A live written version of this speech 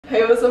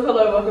Hey, what's up?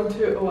 Hello,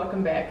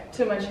 welcome back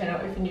to my channel.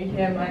 If you're new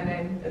here, my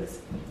name is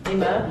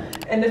Emma,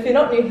 and if you're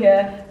not new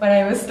here, my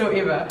name is still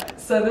Emma.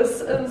 So this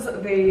is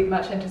the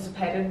much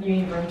anticipated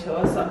uni room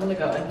tour, so I'm gonna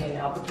go in here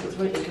now because it's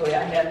really echoey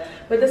out here.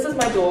 But this is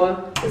my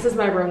door, this is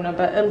my room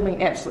number. It'll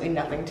mean absolutely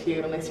nothing to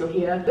you unless you're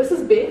here. This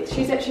is Beth,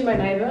 she's actually my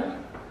neighbour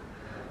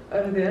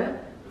over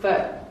there,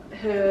 but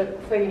her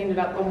thing ended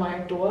up on my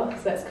door,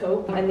 so that's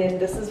cool. And then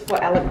this is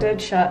what Alec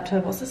did. Shout out to,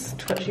 what's this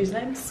Twitch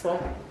username?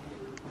 Swamp.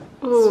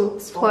 Ooh,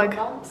 plug.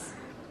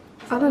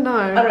 I don't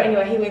know. Oh,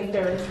 anyway, he went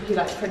through and he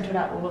like printed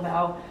out all of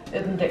our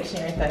Urban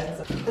Dictionary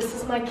things. This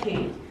is my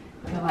key.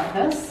 I like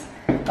this,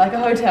 like a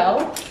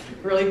hotel.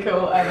 Really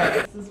cool. I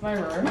know. This is my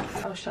room.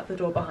 I'll shut the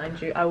door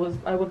behind you. I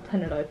would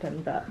pin it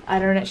open, but I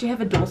don't actually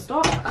have a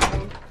doorstop.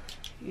 I'll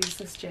use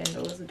this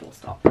jandal as a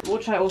doorstop,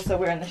 which I also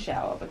wear in the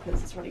shower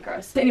because it's really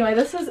gross. So anyway,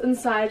 this is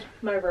inside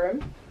my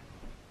room.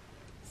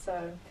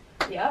 So,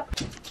 yeah.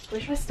 Where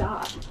should I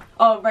start?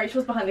 Oh,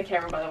 Rachel's behind the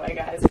camera, by the way,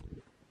 guys.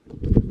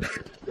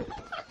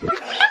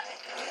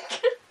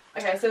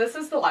 Okay, so this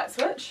is the light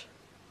switch.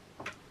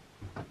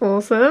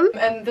 Awesome.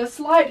 And this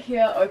light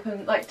here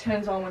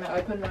turns on when I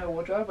open my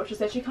wardrobe, which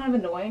is actually kind of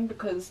annoying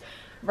because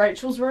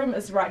Rachel's room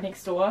is right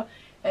next door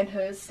and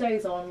hers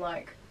stays on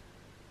like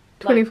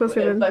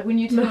 24/7. But when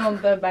you turn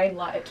on the main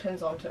light, it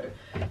turns on too.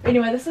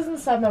 Anyway, this is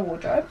inside my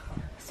wardrobe,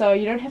 so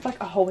you don't have like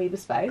a whole heap of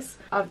space.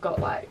 I've got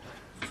like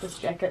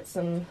just jackets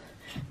and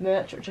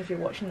merch, which if you're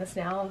watching this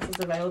now, this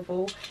is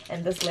available,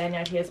 and this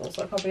lanyard here is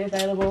also probably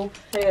available.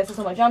 So yeah, this is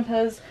all my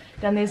jumpers.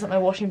 Down there's like my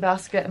washing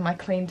basket and my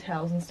clean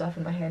towels and stuff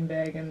in my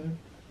handbag and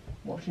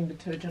washing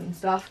detergent and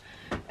stuff.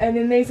 And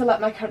then these are like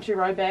my country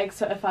road bags,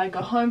 so if I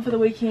go home for the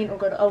weekend or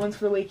go to Owen's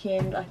for the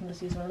weekend, I can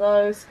just use one of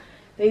those.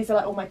 These are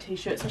like all my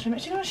t-shirts, which I'm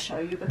actually going to show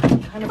you because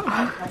I'm kind of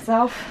proud of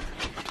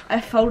myself.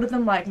 I folded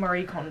them like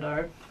Marie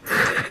Kondo.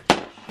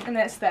 And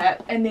that's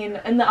that. And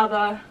then in the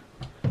other,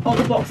 all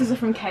the boxes are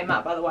from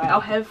Kmart, by the way. I'll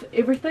have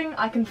everything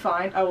I can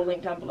find. I will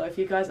link down below for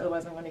you guys,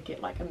 otherwise I'm going to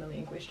get like a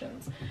million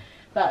questions.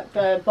 But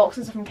the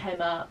boxes are from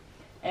Kmart,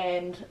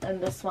 and in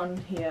this one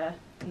here,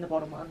 in the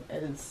bottom one,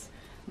 is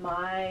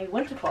my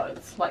winter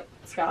clothes, like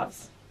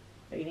scarves,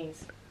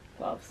 beanies,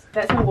 gloves.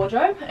 That's my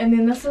wardrobe, and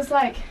then this is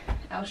like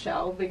our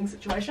shelving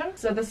situation.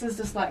 So this is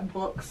just like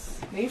books.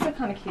 These are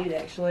kind of cute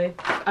actually.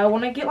 I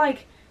want to get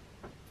like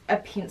a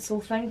pencil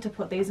thing to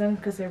put these in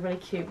because they're really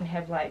cute and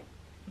have like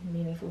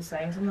meaningful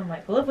sayings on them,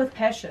 like live with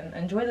passion,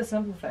 enjoy the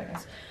simple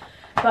things.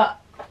 But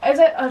as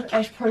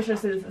I probably should have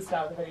said at the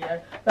start of the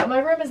video, but my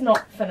room is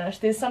not finished.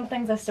 There's some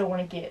things I still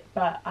want to get,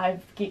 but I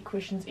get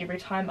questions every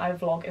time I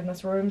vlog in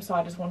this room, so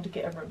I just want to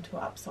get a room tour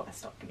up so I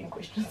stop getting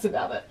questions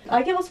about it.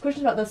 I get lots of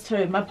questions about this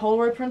too. My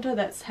Polaroid printer,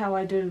 that's how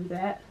I do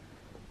that.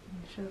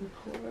 Let me show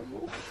the Polaroid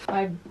wall.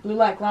 My blue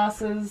light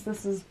glasses,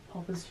 this is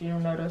Popper's funeral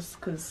notice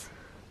because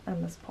I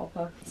miss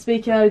Popper.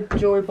 Speaker,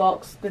 jewelry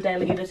box, the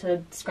daily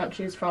edited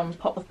scrunchies from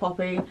Pop with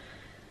Poppy,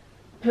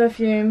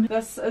 perfume.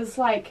 This is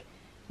like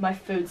my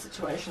food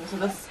situation, so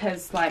this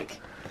has like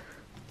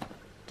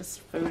just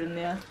food in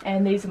there.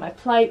 And these are my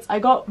plates. I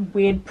got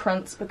weird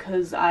prints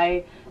because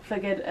I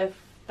figured if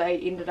they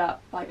ended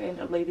up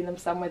leaving them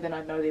somewhere, then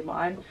I'd know they're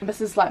mine. This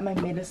is like my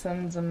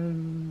medicines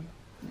and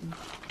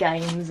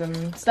games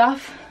and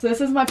stuff. So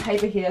this is my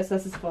paper here, so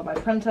this is for my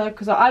printer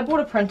because I bought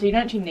a printer. You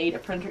don't actually need a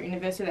printer at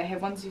university. They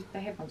have ones you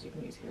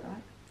can use here,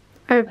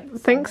 right? I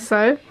think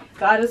so.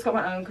 But I just got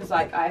my own because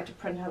like I have to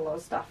print out a lot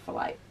of stuff for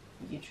like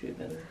YouTube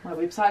and my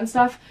website and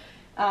stuff.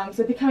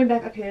 So they're coming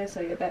back up here,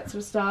 so yeah, that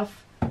sort of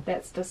stuff.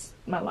 That's just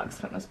my Lux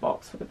Fitness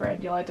box for the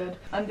brand deal I did.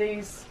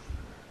 Undies,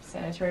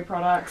 sanitary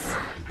products,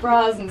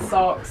 bras and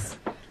socks.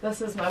 This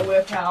is my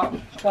workout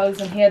clothes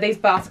in here. These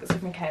baskets are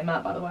from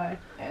Kmart, by the way.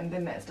 And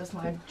then that's just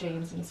my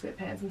jeans and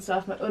sweatpants and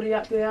stuff. My hoodie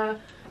up there.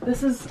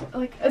 This is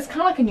like, it's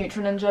kind of like a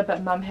Nutri Ninja,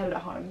 but Mum had it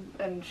at home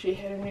and she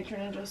had a Nutri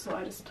Ninja, so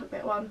I just took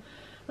that one.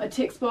 My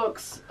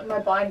textbooks, my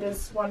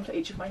binders, one for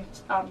each of my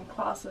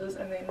classes,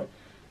 and then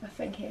a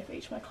thing here for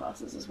each of my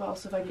classes as well,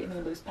 so if I get any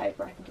loose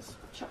paper I can just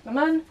chuck them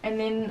in. And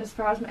then as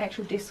far as my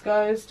actual desk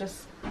goes,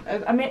 just,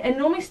 I mean, it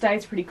normally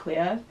stays pretty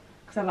clear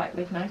because I like,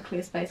 you know,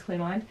 clear space, clear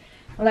mind.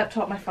 My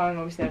laptop, my phone,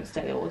 obviously I don't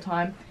stay there all the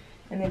time.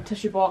 And then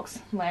tissue box,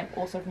 lamp,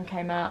 also from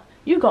Kmart.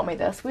 You got me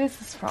this. Where's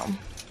this from?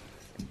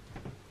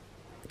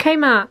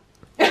 Kmart.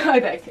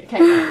 Okay, Kmart.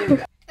 There we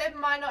go. It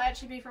might not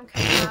actually be from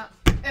Kmart.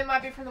 It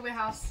might be from the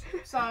warehouse.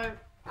 So,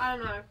 I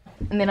don't know.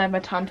 And then I have my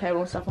timetable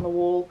and stuff on the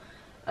wall.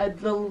 A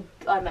little,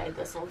 I made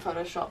this on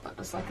Photoshop, but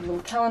just like a little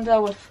calendar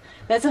with,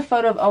 that's a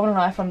photo of Owen and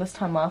I from this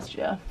time last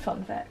year.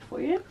 Fun fact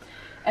for you.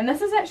 And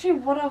this is actually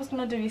what I was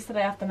going to do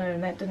yesterday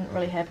afternoon. That didn't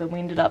really happen. We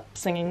ended up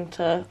singing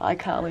to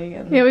iCarly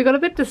and... Yeah, we got a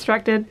bit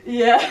distracted.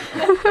 Yeah.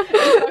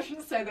 I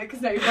shouldn't say that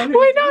because now you're wondering...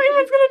 Wait, no,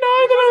 everyone's going to know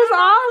that it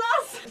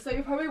was us! So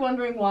you're probably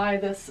wondering why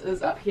this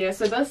is up here.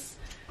 So this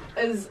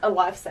is a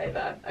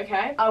lifesaver,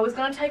 okay? I was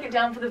going to take it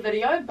down for the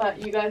video,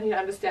 but you guys need to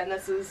understand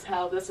this is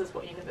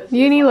what university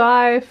Uni is like.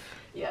 life.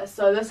 Yeah,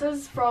 so this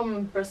is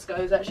from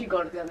Briscoes. I actually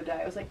got it the other day.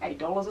 It was like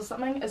 $8 or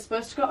something. It's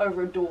supposed to go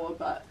over a door,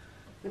 but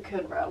the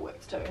curtain rail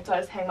works too. So I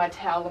just hang my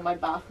towel and my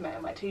bath mat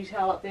and my tea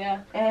towel up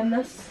there. And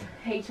this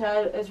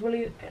heater is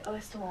really, are they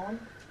still on?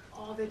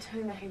 Oh, they're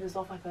turning the heaters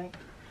off, I think.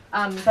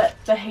 But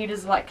the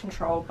heater's like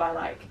controlled by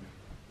like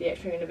the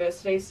actual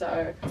university,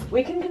 so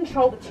we can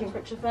control the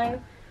temperature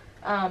thing.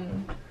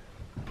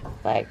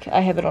 Like I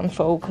have it on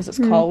full because it's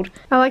cold.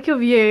 I like your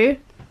view.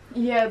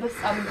 Yeah, this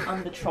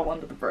I'm the troll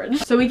under the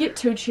bridge. So we get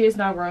 2 chairs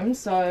in our room,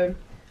 so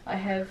I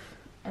have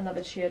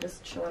another chair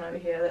just chilling over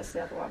here. That's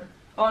the other one.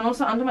 Oh, and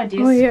also under my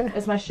desk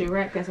is my shoe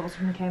rack. That's also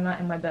from Kmart,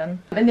 and my bin.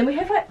 And then we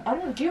have like, I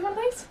don't know, do you have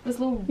one of these? This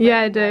little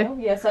I do. rail?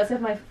 Yeah, so I just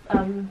have my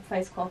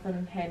face cloth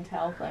and hand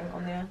towel thing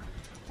on there.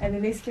 And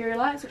then these fairy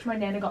lights, which my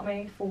nana got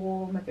me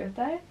for my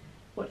birthday,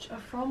 which are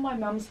from my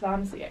mum's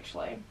pharmacy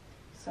actually.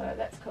 So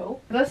that's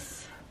cool.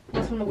 This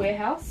was from the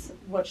warehouse,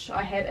 which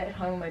I had at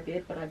home on my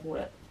bed, but I bought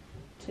it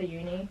to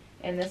uni.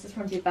 And this is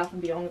from Bed Bath &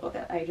 Beyond. I got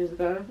that ages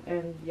ago.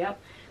 And yep,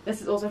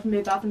 this is also from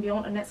Bed Bath &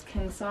 Beyond, and that's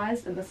king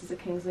size, and this is a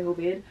king single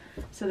bed.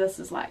 So this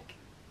is like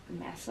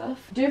massive.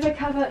 Duvet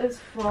cover is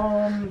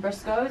from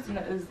Briscoes, and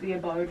it is the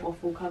Abode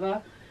waffle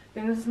cover.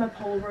 Then this is my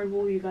Polaroid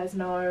wall. You guys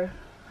know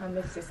I'm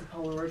obsessed with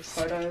Polaroid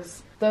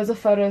photos. Those are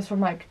photos from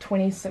like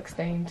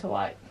 2016 to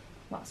like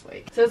last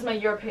week. So this is my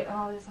European,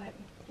 oh there's like,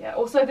 yeah,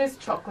 also there's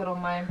chocolate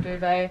on my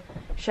duvet.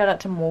 Shout out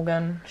to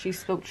Morgan, she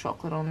spilled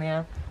chocolate on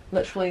there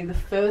literally the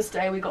first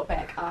day we got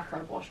back after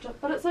I washed it,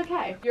 but it's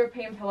okay.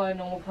 European pillow,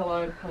 normal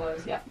pillow,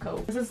 pillows, yeah, cool.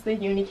 This is the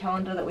uni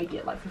calendar that we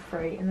get like for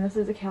free, and this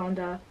is a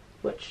calendar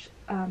which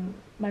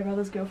my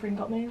brother's girlfriend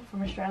got me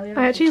from Australia.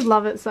 I actually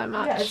love it so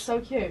much. Yeah, it's so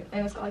cute,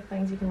 and it's got like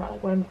things you can write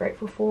like what I'm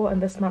grateful for,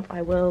 and this month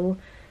I will,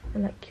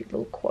 and like cute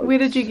little quotes. Where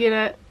did you get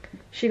it?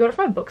 She got it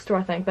from a bookstore,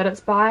 I think, but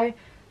it's by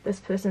this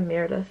person,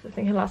 Meredith. I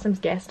think her last name's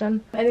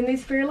Gaston. And then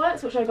these fairy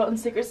lights, which I got in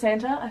Secret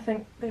Santa. I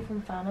think they're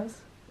from Farmers,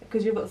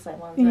 because you've got the same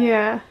ones. Right?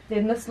 Yeah.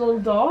 Then this little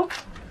dog,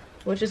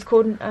 which is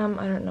called, I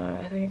don't know,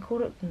 I think I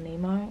called it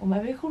Nemo, or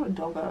maybe I called it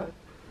Doggo,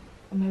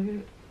 or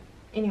maybe,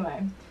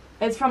 anyway.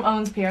 It's from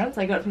Owen's parents.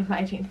 I got it for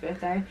my 18th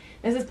birthday.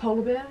 This is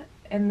Polar Bear,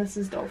 and this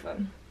is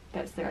Dolphin.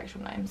 That's their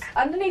actual names.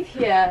 Underneath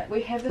here,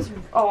 we have this,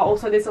 oh,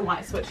 also there's a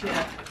light switch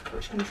here,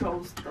 which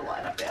controls the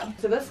light up there.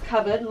 So this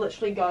cupboard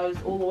literally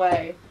goes all the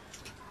way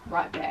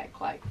right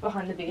back, like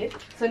behind the bed.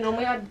 So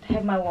normally I'd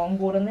have my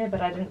longboard in there,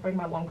 but I didn't bring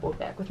my longboard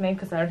back with me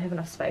because I don't have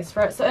enough space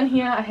for it. So in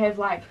here I have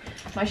like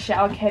my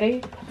shower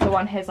caddy. The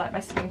one has like my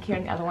skincare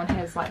and the other one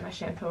has like my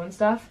shampoo and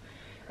stuff.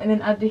 And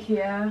then under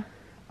here,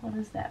 what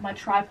is that? My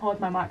tripod,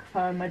 my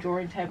microphone, my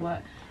drawing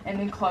tablet, and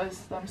then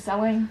clothes that I'm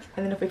selling.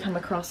 And then if we come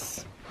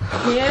across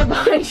here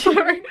behind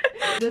you,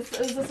 this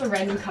is just a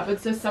random cupboard.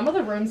 So some of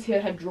the rooms here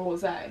had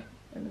drawers,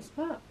 in this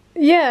part.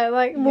 Yeah,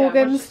 like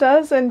Morgan's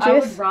does, and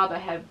Jess. I would rather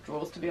have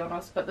drawers, to be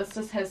honest, but this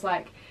just has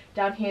like,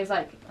 down here is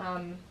like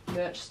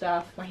merch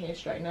stuff, my hair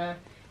straightener,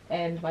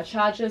 and my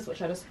chargers,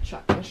 which I just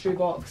chucked in a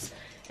shoebox,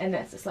 and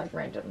that's just like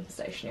random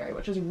stationery,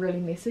 which is really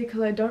messy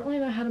because I don't really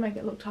know how to make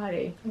it look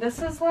tidy.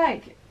 This is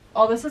like,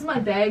 oh, this is my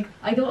bag.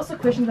 I get lots of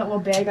questions about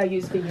what bag I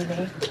use for uni.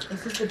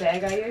 This is the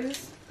bag I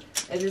use.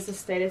 It is a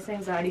Status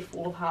Anxiety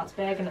Full of Hearts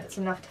bag, and it's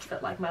enough to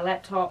fit like my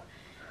laptop,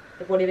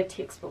 whatever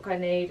textbook I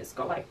need. It's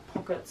got like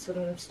pockets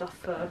and stuff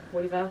for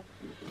whatever,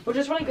 which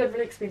is really good,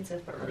 really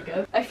expensive, but really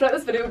good. I feel like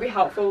this video would be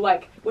helpful.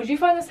 Like, would you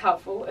find this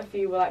helpful if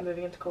you were like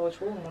moving into college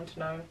hall and wanted to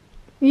know?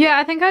 Yeah,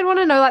 I think I'd want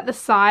to know like the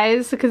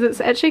size, because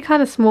it's actually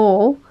kind of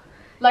small.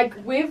 Like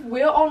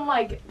we're on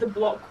like the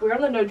block, we're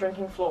on the no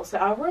drinking floor, so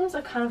our rooms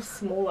are kind of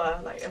smaller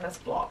like in this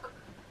block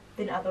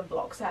than other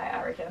blocks,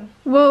 I reckon.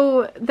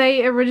 Well,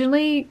 they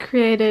originally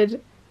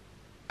created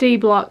D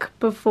block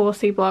before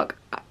C block.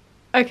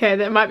 Okay,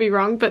 that might be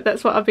wrong, but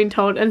that's what I've been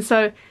told. And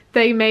so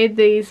they made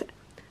these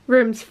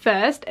rooms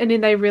first, and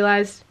then they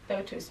realised they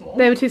were too small.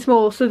 They were too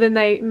small, so then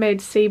they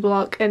made C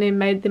block and then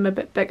made them a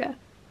bit bigger.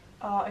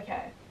 Oh,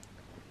 okay.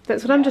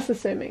 That's what I'm just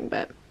assuming,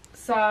 but...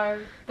 So,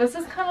 this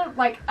is kind of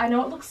like, I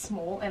know it looks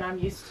small, and I'm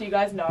used to, you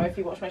guys know, if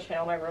you watch my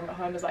channel, my room at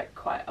home is like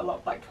quite a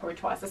lot, like probably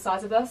twice the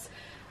size of this.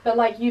 But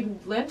like,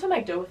 you've learned to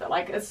make do with it.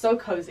 Like, it's so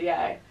cozy,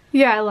 eh?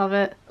 Yeah, I love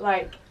it.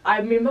 Like, I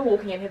remember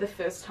walking in here the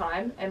first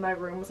time, and my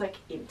room was like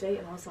empty,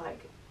 and I was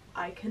like,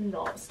 I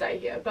cannot stay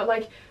here. But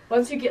like,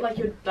 once you get like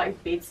your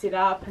like bed set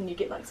up, and you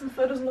get like some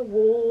photos on the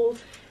wall,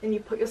 and you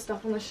put your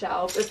stuff on the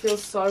shelves, it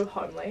feels so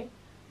homely.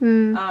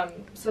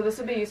 So this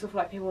would be useful for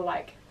like people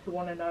like who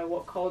want to know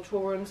what college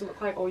hall rooms look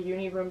like, or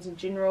uni rooms in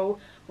general,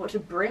 what to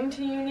bring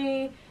to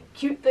uni,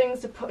 cute things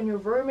to put in your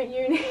room at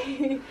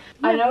uni.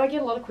 I know I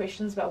get a lot of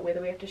questions about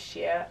whether we have to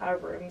share our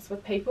rooms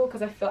with people,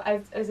 because I feel,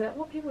 is that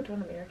what people do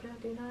in America,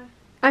 do you know?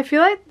 I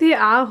feel like there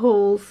are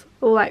halls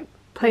or like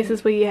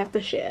places where you have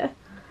to share.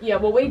 Yeah,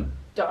 well we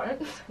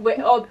don't.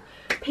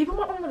 People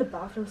might want to know the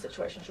bathroom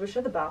situation. Should we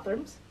show the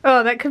bathrooms?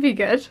 Oh, that could be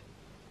good.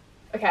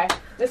 Okay,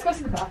 let's go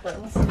see the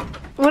bathrooms.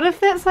 What if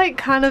that's like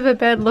kind of a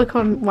bad look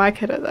on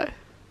Waikato though?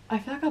 I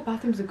feel like our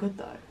bathrooms are good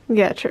though.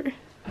 Yeah, true.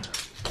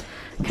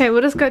 Okay,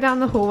 we'll just go down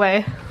the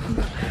hallway.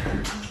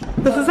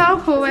 This is our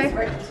hallway.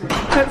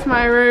 That's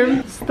my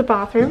room. This is the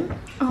bathroom.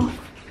 Oh.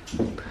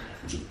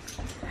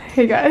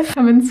 Hey guys,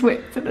 I'm in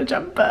sweats and a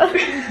jumper.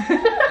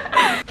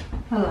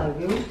 Hello,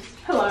 girls.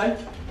 Hello.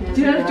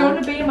 Do you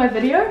want to be in my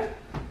video?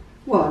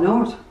 Why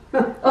not?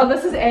 Oh,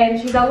 this is Anne.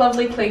 She's our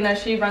lovely cleaner.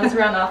 She runs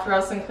around after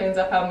us and cleans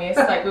up our mess.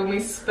 Like when we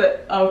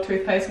spit our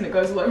toothpaste and it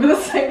goes all over the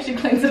sink, she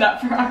cleans it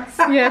up for us.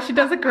 Yeah, she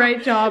does a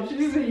great job.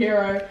 She's a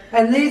hero.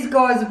 And these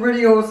guys are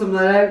pretty awesome. They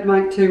don't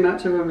make too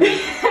much of a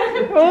mess.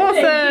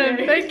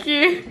 Awesome, thank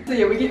you. So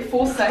yeah, we get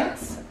 4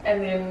 sinks,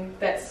 and then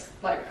that's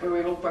like where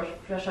we all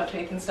brush our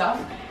teeth and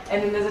stuff.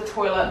 And then there's a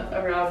toilet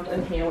around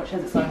in here which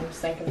has its own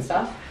sink and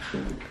stuff.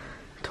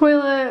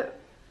 Toilet.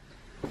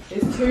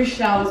 There's 2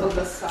 showers on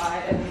this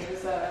side, and then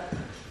there's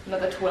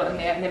another toilet in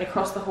there, and then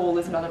across the hall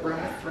there's another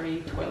room with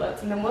 3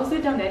 toilets. And then what's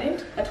there down that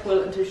end? A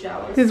toilet and 2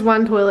 showers. There's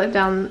 1 toilet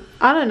down,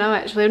 I don't know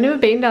actually, I've never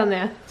been down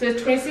there. So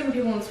there's 27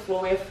 people on this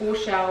floor. We have 4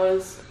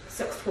 showers,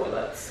 6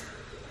 toilets,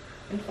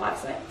 and 5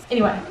 sinks.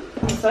 Anyway,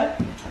 so.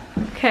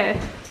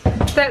 Okay.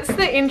 That's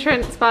the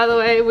entrance, by the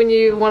way, when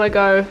you want to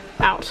go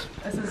out.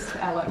 This is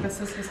Alec,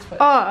 this is his Twitch.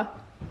 Oh.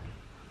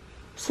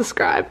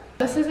 Subscribe.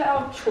 This is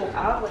our chalk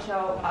art, which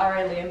our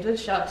RA Liam did.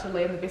 Shout out to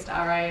Liam, the best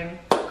RA in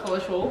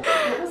College Hall.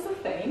 What was the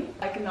theme?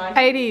 Like 90s?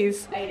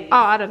 80s. 80s. Oh,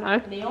 I don't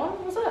know.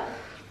 Neon, was it?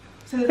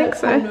 So there's think like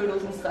so.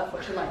 noodles and stuff,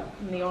 which are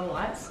like neon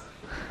lights.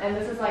 And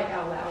this is like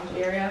our lounge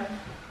area.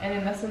 And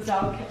then this is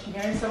our kitchen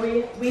area. So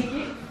we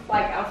get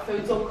like our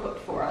food's all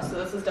cooked for us.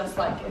 So this is just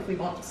like if we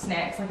want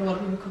snacks, like a lot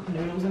of people cook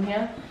noodles in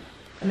here.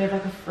 And they have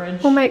like a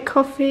fridge. We'll make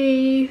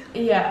coffee.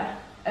 Yeah.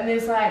 And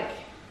there's like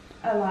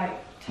a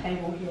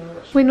table here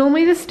which We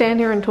normally just stand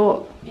here and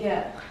talk.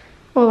 yeah.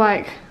 Or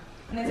like,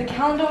 And there's a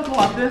calendar with all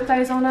our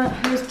birthdays on it.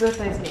 Whose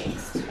birthday's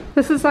next?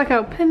 this is like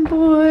our pin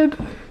board.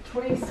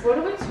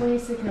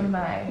 22nd of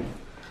May.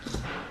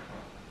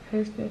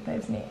 Whose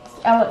birthday's next?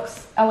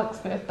 Alex's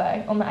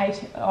birthday on the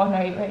 18th. Oh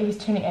no, he's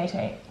turning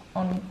 18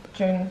 on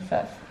June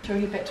 5th. Shall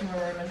we get back to my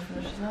room and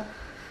finish this up?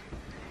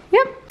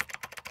 Yep.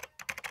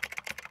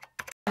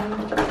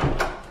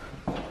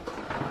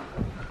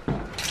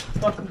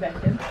 Welcome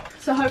back in.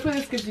 So hopefully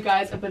this gives you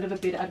guys a bit of a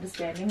better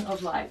understanding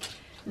of like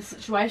the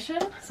situation.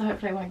 So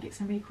hopefully I won't get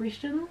so many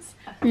questions.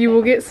 You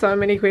will get so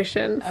many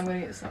questions. I'm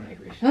gonna get so many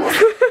questions.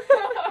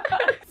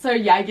 So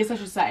yeah, I guess I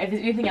should say, if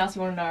there's anything else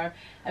you want to know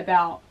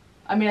about,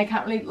 I mean I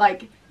can't really,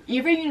 like,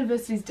 every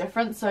university is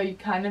different, so you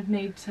kind of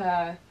need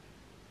to,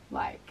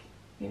 like,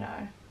 you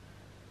know,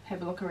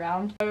 have a look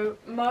around. So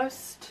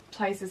most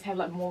places have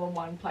like more than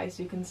one place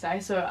you can stay.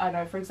 So I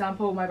know, for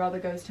example, my brother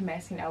goes to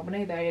Massey in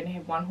Albany. They only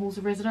have 1 halls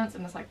of residence,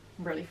 and it's like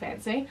really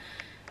fancy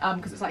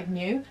because it's like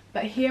new.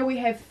 But here we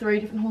have 3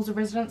 different halls of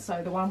residence.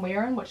 So the one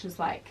we're in, which is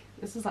like,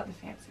 this is like the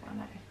fancy one,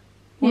 eh?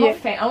 Well,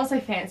 Yeah. I won't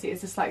say fancy,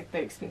 it's just like the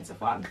expensive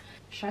one.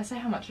 Should I say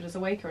how much it is a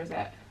week, or is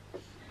that?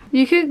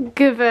 You could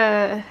give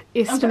a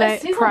estimate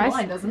It says price.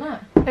 online, doesn't it?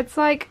 It's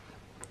like,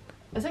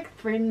 It's like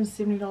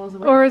 $370 a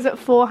week. or is it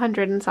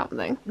 400 and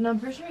something? No, I'm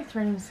pretty sure it's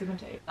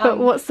 $370. But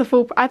what's the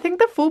full? I think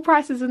the full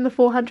price is in the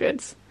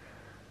 400s.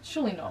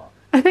 Surely not.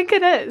 I think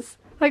it is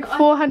like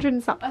 400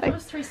 and I thought something. it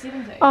was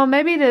 $370. Oh,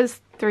 maybe it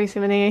is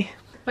 370.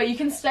 But you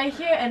can stay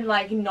here and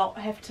like not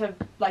have to,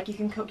 like, you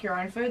can cook your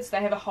own food. So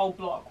they have a whole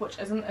block which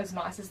isn't as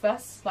nice as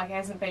this. Like, it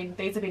hasn't been,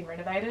 these have been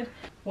renovated,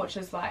 which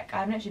is like, I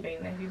haven't actually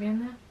been there. Have you been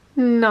there?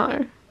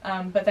 No.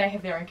 But they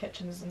have their own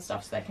kitchens and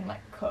stuff, so they can like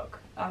cook,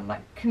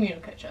 like communal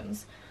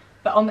kitchens.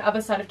 But on the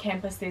other side of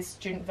campus there's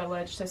Student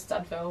Village, so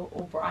Studville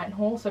or Bryant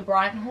Hall. So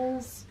Bryant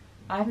Hall's,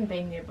 I haven't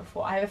been there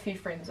before. I have a few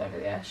friends over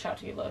there, shout out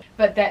to you, Liv.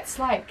 But that's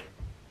like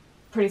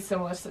pretty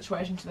similar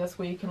situation to this,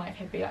 where you can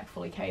like be like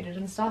fully catered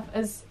and stuff.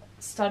 Is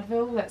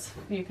Studville, that's,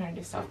 you can only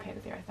do self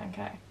catered there, I think,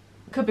 eh?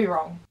 Could be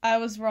wrong. I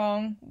was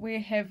wrong.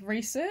 We have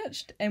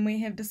researched and we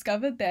have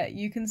discovered that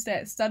you can stay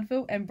at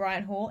Studville and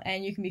Bryant Hall,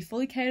 and you can be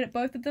fully catered at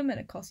both of them, and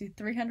it costs you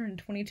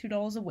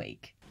 $322 a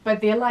week.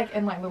 But they're like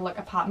in like little like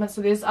apartments,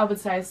 so there's, I would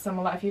say,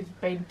 similar if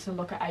you've been to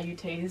look at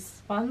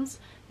AUT's ones.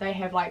 They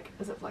have like,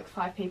 is it like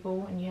 5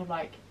 people, and you have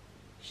like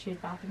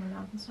shared bathroom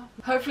and stuff.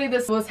 Hopefully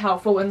this was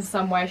helpful in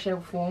some way, shape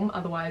or form.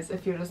 Otherwise,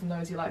 if you're just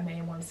nosy like me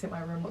and want to see what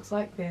my room looks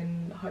like,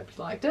 then I hope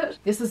you liked it.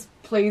 This is,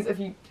 please, if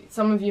you,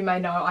 some of you may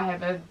know I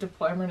have a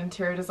diploma in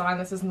interior design.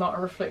 This is not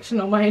a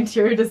reflection on my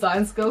interior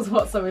design skills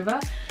whatsoever.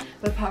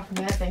 But apart from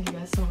that, thank you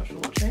guys so much for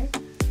watching.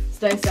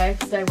 Stay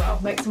safe, stay well,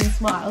 make someone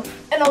smile,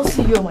 and I'll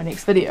see you in my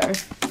next video.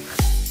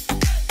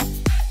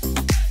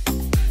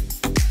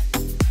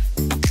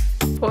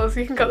 Pause,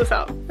 you can cut this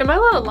out. Am I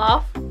allowed to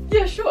laugh?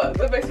 Yeah, sure,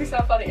 that makes me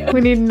sound funnier.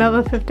 We need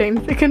another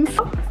 15 seconds.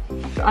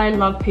 I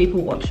love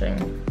people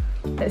watching.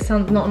 That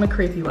sounds not in a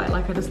creepy way,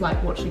 like I just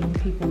like watching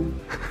people.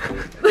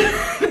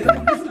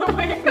 There's no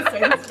way I can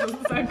say this, it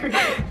doesn't sound creepy.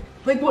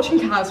 Like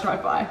watching cars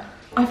drive by.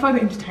 I find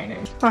it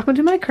entertaining. Welcome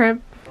to my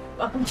crib.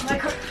 Welcome to my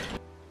crib.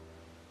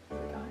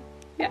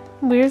 Yeah.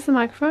 Where's the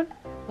microphone?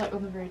 Like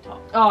on the very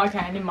top. Oh,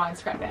 okay, never mind,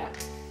 scrap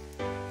that.